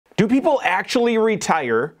Do people actually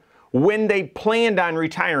retire when they planned on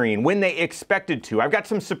retiring, when they expected to? I've got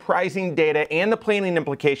some surprising data and the planning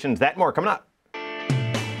implications, that and more coming up.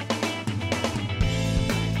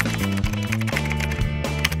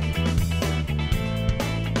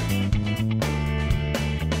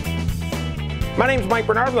 My name is Mike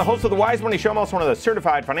Bernard. I'm the host of the Wise Money Show. I'm also one of the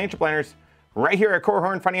certified financial planners right here at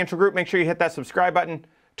Korhorn Financial Group. Make sure you hit that subscribe button,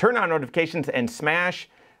 turn on notifications, and smash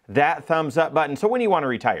that thumbs up button. So when do you want to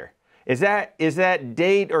retire? Is that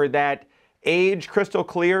date or that age crystal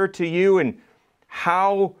clear to you? And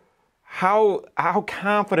how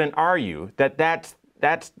confident are you that that's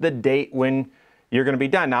the date when you're going to be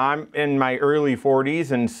done? Now, I'm in my early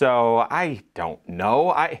 40s, and so I don't know.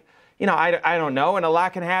 I don't know, and a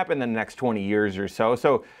lot can happen in the next 20 years or so.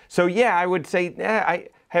 So yeah, I would say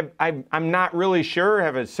I'm not really sure. I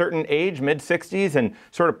have a certain age, mid-60s, and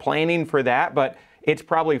sort of planning for that, but it's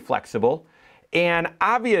probably flexible. And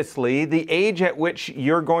obviously, the age at which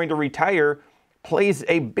you're going to retire plays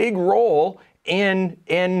a big role in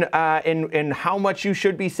how much you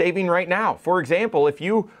should be saving right now. For example, if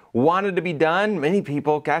you wanted to be done, many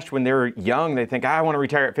people, gosh, when they're young, they think, I want to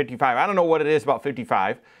retire at 55. I don't know what it is about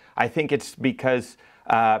 55. I think it's because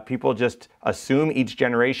people just assume each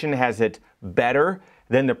generation has it better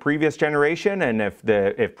than the previous generation. And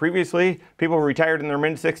if previously people retired in their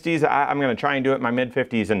mid-60s, I'm going to try and do it in my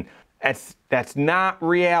mid-50s. And that's not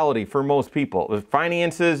reality for most people. The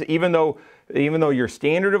finances, even though your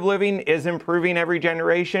standard of living is improving every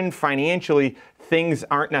generation, financially things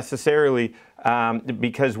aren't necessarily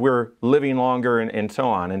because we're living longer and so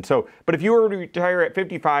on. And so, but if you were to retire at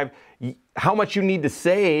 55, how much you need to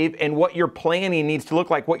save and what your planning needs to look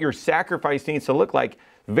like, what your sacrifice needs to look like,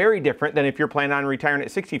 very different than if you're planning on retiring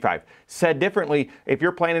at 65. Said differently, if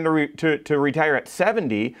you're planning to retire at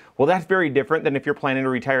 70, well, that's very different than if you're planning to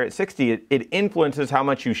retire at 60. It influences how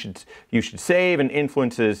much you should save and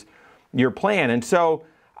influences your plan. And so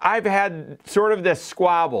I've had sort of this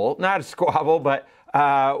squabble, not a squabble, but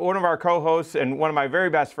one of our co-hosts and one of my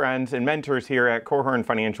very best friends and mentors here at Korhorn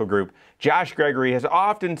Financial Group, Josh Gregory, has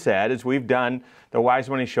often said, as we've done the Wise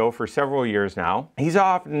Money Show for several years now, he's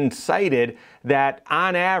often cited that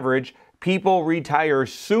on average, people retire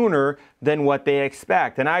sooner than what they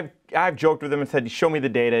expect. And I've joked with him and said, show me the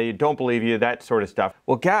data, you don't believe you, that sort of stuff.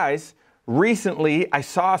 Well, guys, recently, I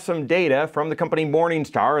saw some data from the company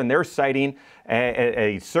Morningstar, and they're citing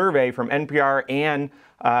a survey from NPR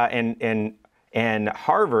and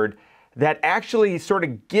Harvard that actually sort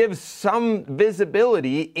of gives some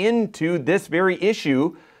visibility into this very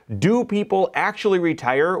issue. Do people actually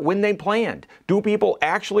retire when they planned? Do people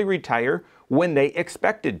actually retire when they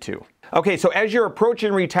expected to? Okay, so as you're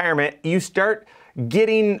approaching retirement, you start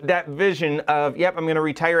getting that vision of, yep, I'm going to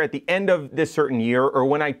retire at the end of this certain year, or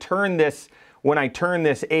when I turn this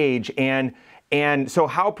age, and so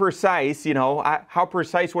how precise, how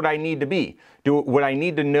precise would I need to be? Would I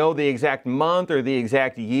need to know the exact month or the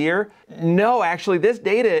exact year? No, actually, this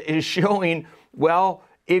data is showing, well,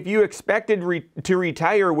 if you expected to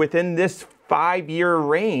retire within this 5-year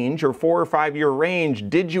range or 4 or 5 year range,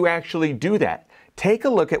 did you actually do that? Take a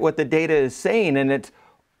look at what the data is saying, and it's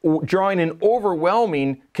drawing an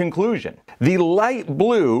overwhelming conclusion. The light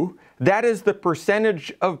blue, that is the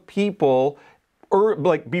percentage of people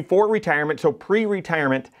before retirement, so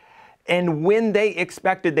pre-retirement, and when they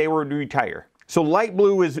expected they were to retire. So light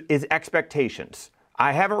blue is expectations.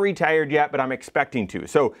 I haven't retired yet, but I'm expecting to.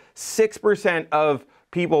 So 6% of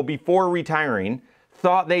people before retiring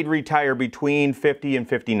thought they'd retire between 50 and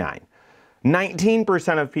 59.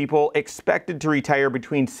 19% of people expected to retire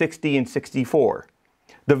between 60 and 64.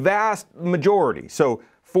 The vast majority, so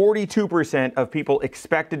 42% of people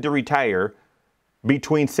expected to retire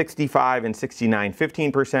between 65 and 69.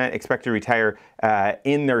 15% expect to retire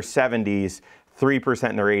in their 70s, 3%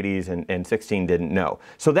 in their 80s, and 16 didn't know.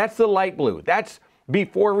 So that's the light blue. That's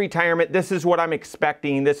before retirement. This is what I'm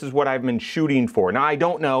expecting. This is what I've been shooting for. Now, I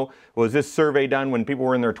don't know, was this survey done when people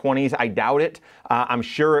were in their 20s? I doubt it. I'm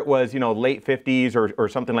sure it was, late 50s or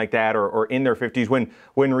something like that, or in their 50s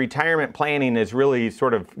when retirement planning is really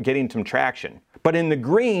sort of getting some traction. But in the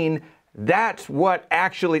green, that's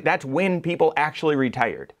when people actually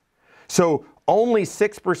retired. So only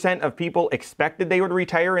 6% of people expected they would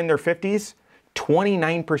retire in their 50s.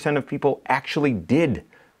 29% of people actually did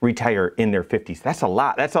retire in their 50s. That's a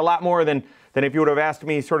lot. That's a lot more than if you would have asked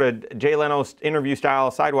me sort of Jay Leno's interview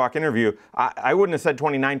style sidewalk interview. I wouldn't have said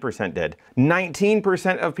 29% did.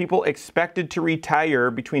 19% of people expected to retire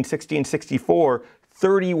between 60 and 64.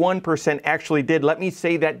 31% actually did. Let me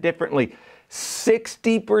say that differently.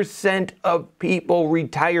 60% of people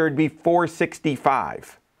retired before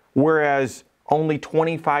 65, whereas only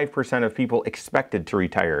 25% of people expected to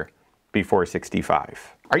retire before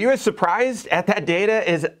 65. Are you as surprised at that data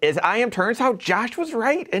as I am? Turns out Josh was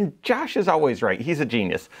right, and Josh is always right. He's a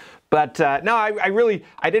genius. But no,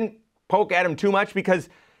 I didn't poke at him too much because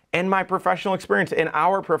in my professional experience, in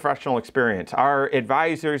our professional experience, our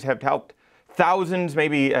advisors have helped thousands,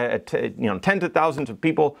 maybe tens of thousands of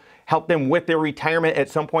people, help them with their retirement at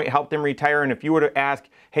some point, help them retire. And if you were to ask,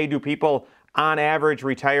 hey, do people on average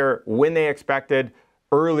retire when they expected,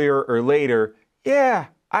 earlier or later? Yeah,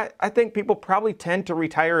 I think people probably tend to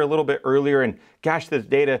retire a little bit earlier, and gosh, this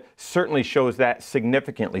data certainly shows that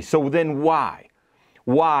significantly. So then why?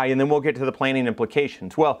 Why? And then we'll get to the planning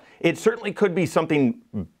implications. Well, it certainly could be something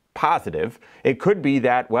positive. It could be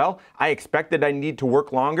that, well, I expected I need to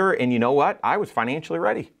work longer, and you know what? I was financially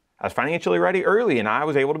ready. I was financially ready early, and I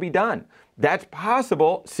was able to be done. That's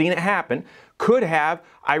possible, seen it happen. Could have,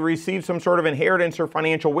 I received some sort of inheritance or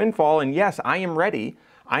financial windfall, and yes, I am ready.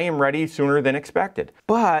 I am ready sooner than expected.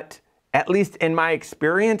 But at least in my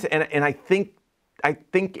experience, and I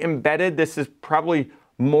think embedded, this is probably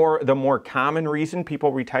the more common reason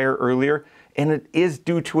people retire earlier, and it is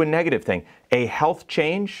due to a negative thing, a health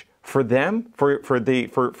change for them, for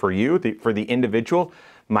the individual.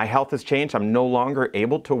 My health has changed. I'm no longer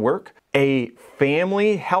able to work. A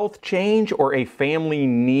family health change or a family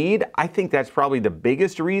need. I think that's probably the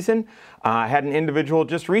biggest reason. I had an individual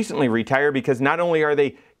just recently retire because not only are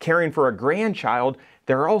they caring for a grandchild,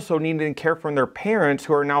 they're also needing care from their parents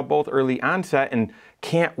who are now both early onset and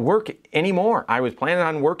can't work anymore. I was planning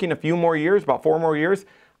on working a few more years, about 4 more years.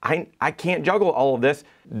 I can't juggle all of this.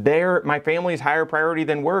 My family's higher priority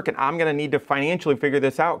than work, and I'm gonna need to financially figure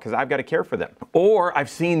this out because I've got to care for them. Or I've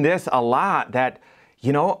seen this a lot that,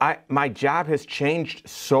 my job has changed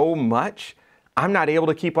so much, I'm not able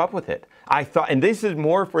to keep up with it. I thought, and this is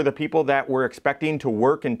more for the people that were expecting to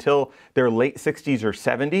work until their late 60s or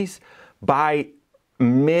 70s. By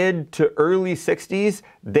mid to early 60s,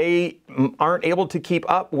 they aren't able to keep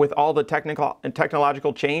up with all the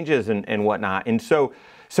technological changes and whatnot. And so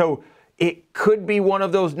it could be one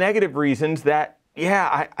of those negative reasons that,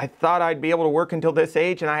 yeah, I thought I'd be able to work until this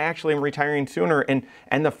age, and I actually am retiring sooner.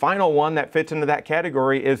 And the final one that fits into that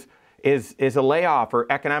category is a layoff or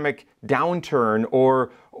economic downturn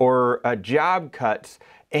or job cuts.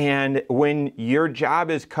 And when your job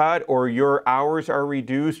is cut or your hours are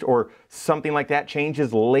reduced or something like that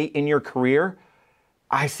changes late in your career,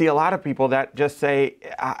 I see a lot of people that just say,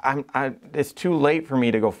 it's too late for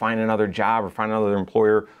me to go find another job or find another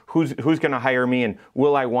employer. Who's going to hire me, and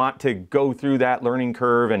will I want to go through that learning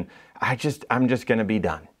curve? And I'm just going to be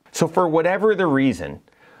done. So for whatever the reason,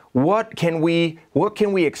 what can we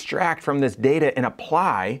extract from this data and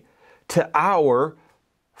apply to our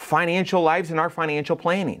financial lives and our financial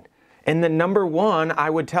planning? And the number one, I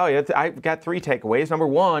would tell you, I've got 3 takeaways. Number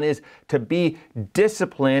one is to be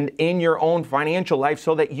disciplined in your own financial life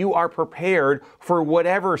so that you are prepared for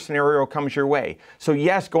whatever scenario comes your way. So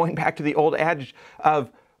yes, going back to the old adage of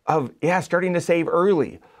starting to save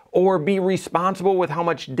early, or be responsible with how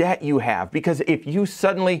much debt you have. Because if you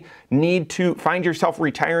suddenly need to find yourself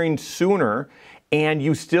retiring sooner and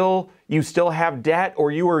you still have debt,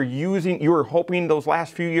 or you were hoping those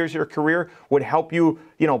last few years of your career would help you,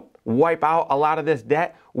 wipe out a lot of this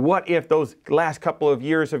debt. What if those last couple of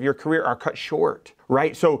years of your career are cut short,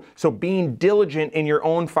 right? So being diligent in your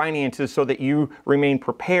own finances so that you remain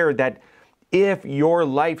prepared that if your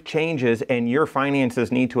life changes and your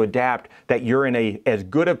finances need to adapt, that you're in as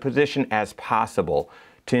good a position as possible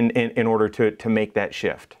in order to make that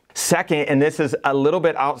shift. Second, and this is a little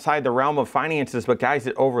bit outside the realm of finances, but guys,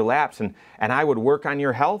 it overlaps, and I would work on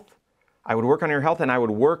your health. I would work on your health, and I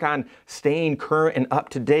would work on staying current and up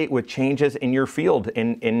to date with changes in your field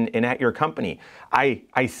and at your company.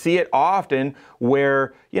 I see it often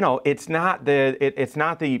where, it's not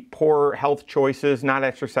the poor health choices, not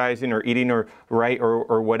exercising or eating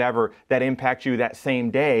or whatever that impacts you that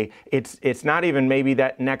same day. It's not even maybe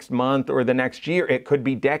that next month or the next year. It could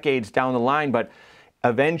be decades down the line, but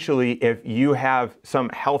eventually, if you have some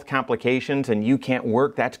health complications and you can't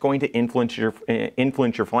work, that's going to influence your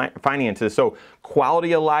finances. So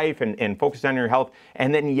quality of life and focus on your health.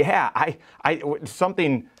 And then,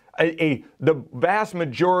 the vast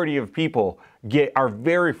majority of people are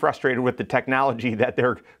very frustrated with the technology that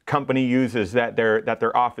their company uses, that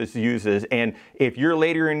their office uses. And if you're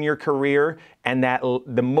later in your career and that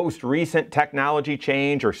the most recent technology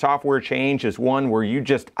change or software change is one where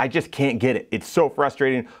I just can't get it. It's so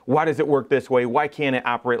frustrating. Why does it work this way? Why can't it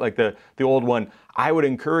operate like the old one? I would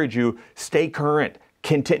encourage you, stay current.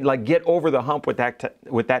 get over the hump with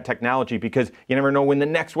that technology, because you never know when the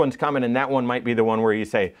next one's coming, and that one might be the one where you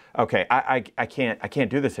say, okay, I can't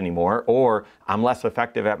do this anymore, or I'm less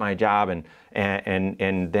effective at my job, and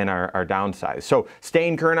then our downsize. So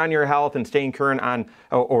staying current on your health and staying current on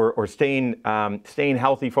or staying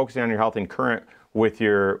healthy, focusing on your health and current with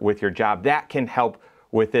your job, that can help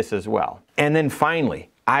with this as well. And then finally,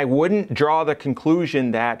 I wouldn't draw the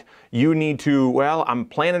conclusion that you need to, well, I'm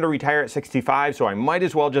planning to retire at 65, so I might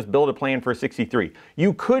as well just build a plan for 63.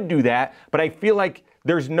 You could do that, but I feel like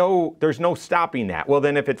there's no stopping that. Well,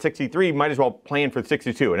 then if it's 63, you might as well plan for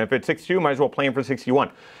 62. And if it's 62, might as well plan for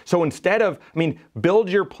 61. So instead of, build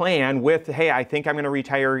your plan with, hey, I think I'm going to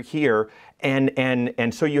retire here,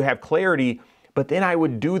 and so you have clarity. But then I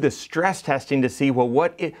would do the stress testing to see, well,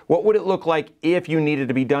 what would it look like if you needed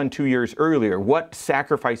to be done 2 years earlier? What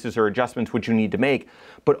sacrifices or adjustments would you need to make?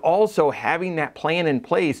 But also having that plan in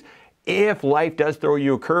place, if life does throw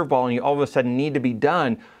you a curveball and you all of a sudden need to be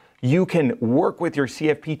done, you can work with your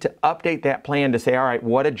CFP to update that plan to say, all right,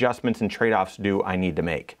 what adjustments and trade-offs do I need to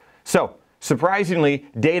make? So, surprisingly,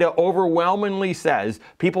 data overwhelmingly says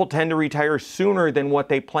people tend to retire sooner than what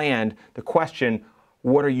they planned. The question,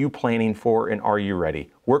 what are you planning for, and are you ready?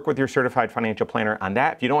 Work with your certified financial planner on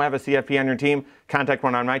that. If you don't have a CFP on your team, contact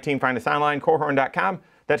one on my team. Find us online, Korhorn.com.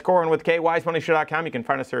 That's Korhorn with K, wisemoneyshow.com. You can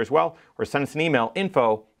find us there as well, or send us an email,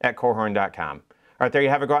 info@Korhorn.com. All right, there you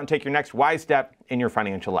have it. Go out and take your next wise step in your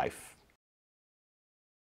financial life.